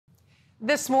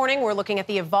This morning, we're looking at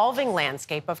the evolving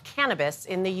landscape of cannabis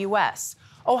in the U.S.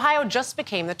 Ohio just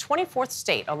became the 24th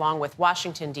state, along with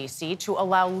Washington, D.C., to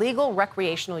allow legal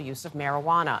recreational use of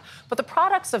marijuana. But the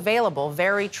products available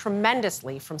vary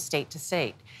tremendously from state to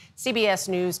state. CBS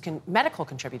News medical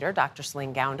contributor Dr.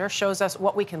 Celine Gounder shows us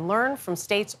what we can learn from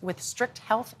states with strict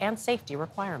health and safety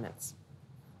requirements.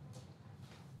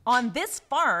 On this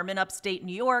farm in upstate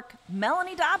New York,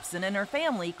 Melany Dobson and her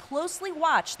family closely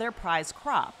watch their prize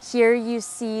crop. Here you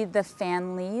see the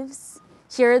fan leaves.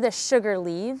 Here are the sugar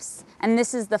leaves, and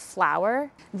this is the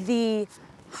flower. The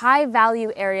high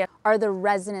value area are the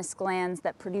resinous glands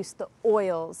that produce the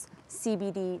oils,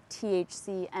 CBD,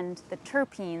 THC, and the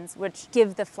terpenes, which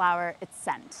give the flower its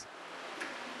scent.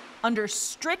 Under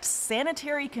strict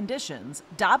sanitary conditions,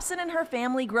 Dobson and her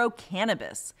family grow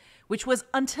cannabis, which was,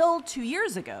 until 2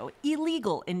 years ago,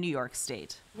 illegal in New York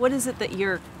State. What is it that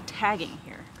you're tagging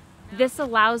here? This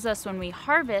allows us, when we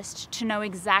harvest, to know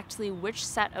exactly which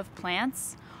set of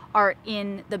plants are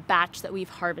in the batch that we've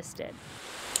harvested.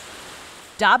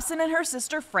 Dobson and her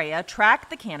sister Freya track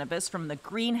the cannabis from the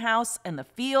greenhouse and the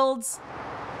fields,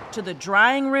 to the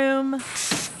drying room,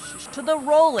 to the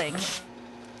rolling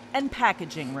and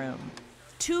packaging room.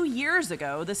 2 years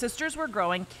ago, the sisters were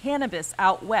growing cannabis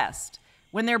out west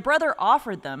when their brother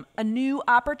offered them a new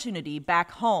opportunity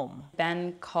back home.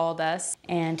 Ben called us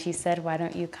and he said, why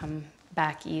don't you come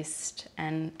back east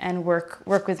and work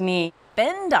with me?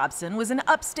 Ben Dobson was in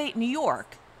upstate New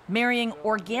York, marrying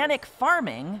organic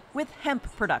farming with hemp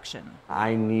production.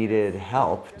 I needed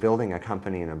help building a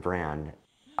company and a brand.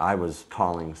 I was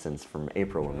calling since from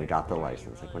April when we got the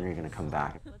license, like, when are you gonna come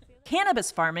back?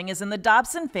 Cannabis farming is in the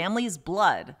Dobson family's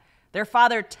blood. Their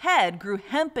father, Ted, grew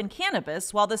hemp and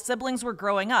cannabis while the siblings were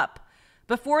growing up,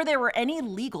 before there were any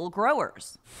legal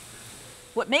growers.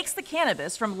 What makes the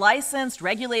cannabis from licensed,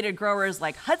 regulated growers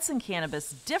like Hudson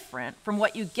Cannabis different from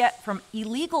what you get from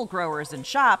illegal growers and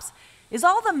shops is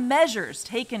all the measures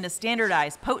taken to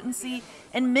standardize potency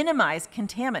and minimize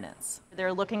contaminants.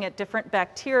 They're looking at different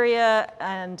bacteria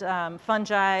and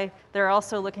fungi. They're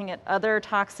also looking at other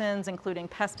toxins, including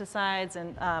pesticides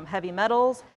and heavy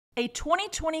metals. A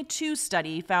 2022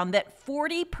 study found that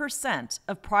 40%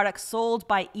 of products sold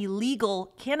by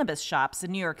illegal cannabis shops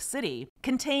in New York City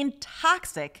contained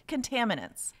toxic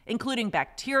contaminants, including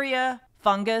bacteria,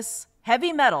 fungus,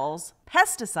 heavy metals,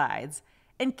 pesticides,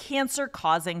 and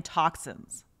cancer-causing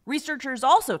toxins. Researchers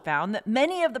also found that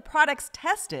many of the products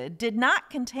tested did not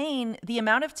contain the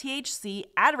amount of THC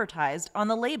advertised on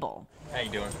the label. How you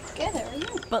doing? Good, how are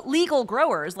you? But legal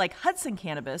growers like Hudson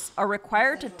Cannabis are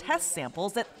required to test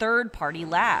samples at third-party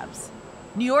labs.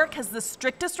 New York has the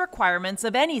strictest requirements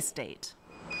of any state.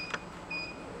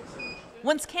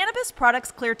 Once cannabis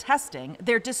products clear testing,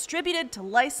 they're distributed to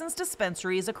licensed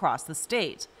dispensaries across the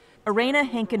state. Arena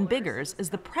Hankin-Biggers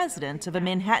is the president of a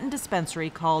Manhattan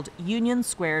dispensary called Union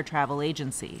Square Travel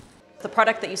Agency. The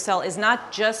product that you sell is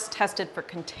not just tested for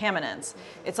contaminants,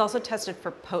 it's also tested for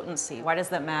potency. Why does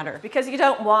that matter? Because you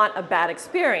don't want a bad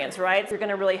experience, right? You're going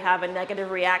to really have a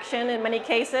negative reaction in many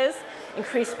cases,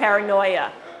 increased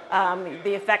paranoia.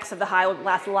 The effects of the high will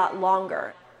last a lot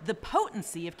longer. The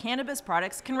potency of cannabis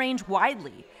products can range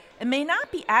widely and may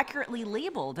not be accurately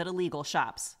labeled at illegal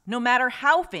shops, no matter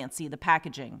how fancy the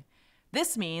packaging.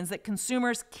 This means that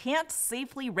consumers can't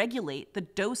safely regulate the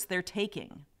dose they're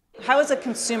taking. How is a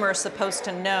consumer supposed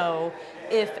to know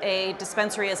if a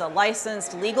dispensary is a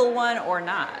licensed, legal one or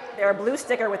not? There's a blue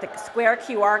sticker with a square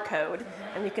QR code,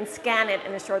 and you can scan it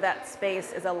and ensure that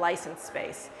space is a licensed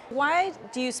space. Why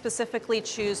do you specifically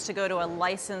choose to go to a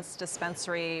licensed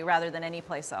dispensary rather than any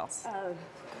place else?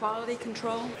 Quality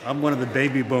control. I'm one of the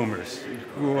baby boomers who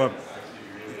grew up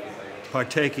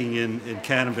partaking in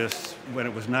cannabis when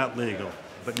it was not legal.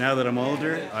 But now that I'm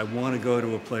older, I want to go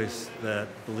to a place that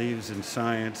believes in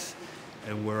science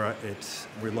and where it's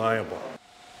reliable.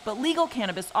 But legal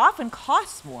cannabis often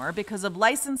costs more because of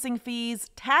licensing fees,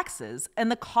 taxes,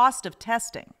 and the cost of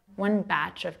testing. One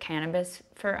batch of cannabis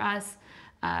for us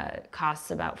costs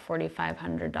about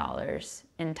 $4,500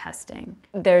 in testing.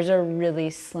 There's a really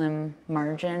slim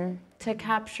margin to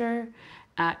capture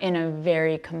in a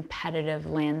very competitive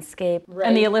landscape. Right.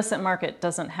 And the illicit market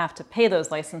doesn't have to pay those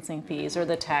licensing fees or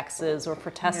the taxes or for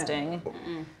testing.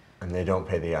 Yeah. And they don't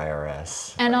pay the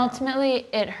IRS. And ultimately,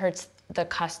 it hurts the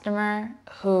customer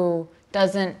who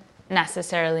doesn't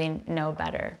necessarily know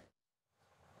better.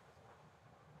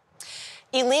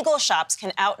 Illegal shops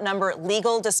can outnumber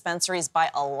legal dispensaries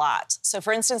by a lot. So,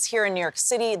 for instance, here in New York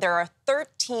City, there are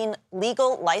 13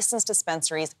 legal licensed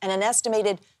dispensaries and an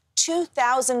estimated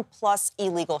 2,000 plus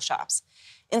illegal shops.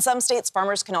 In some states,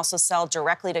 farmers can also sell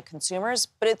directly to consumers,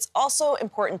 but it's also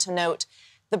important to note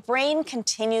The brain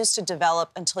continues to develop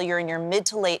until you're in your mid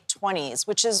to late 20s,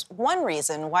 which is one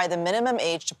reason why the minimum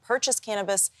age to purchase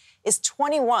cannabis is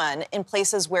 21 in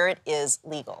places where it is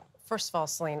legal. First of all,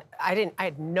 Celine, I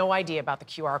had no idea about the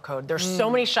QR code. There's so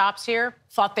many shops here,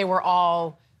 thought they were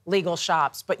all legal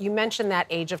shops, but you mentioned that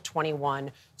age of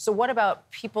 21. So what about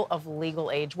people of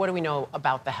legal age? What do we know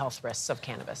about the health risks of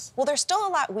cannabis? Well, there's still a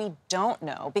lot we don't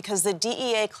know because the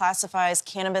DEA classifies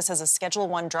cannabis as a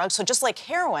Schedule I drug, so just like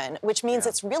heroin, which means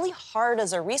it's really hard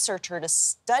as a researcher to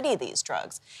study these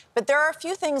drugs. But there are a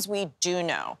few things we do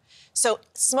know. So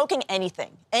smoking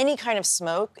anything, any kind of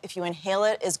smoke, if you inhale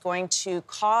it, is going to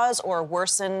cause or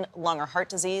worsen lung or heart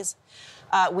disease.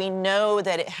 We know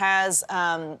that it has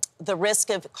the risk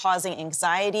of causing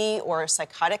anxiety or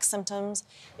psychotic symptoms.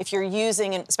 If you're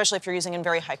using, especially if you're using in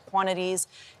very high quantities,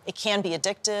 it can be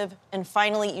addictive. And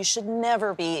finally, you should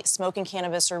never be smoking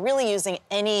cannabis or really using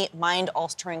any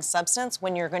mind-altering substance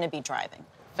when you're going to be driving.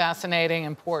 Fascinating,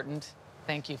 important.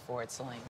 Thank you for it, Celine.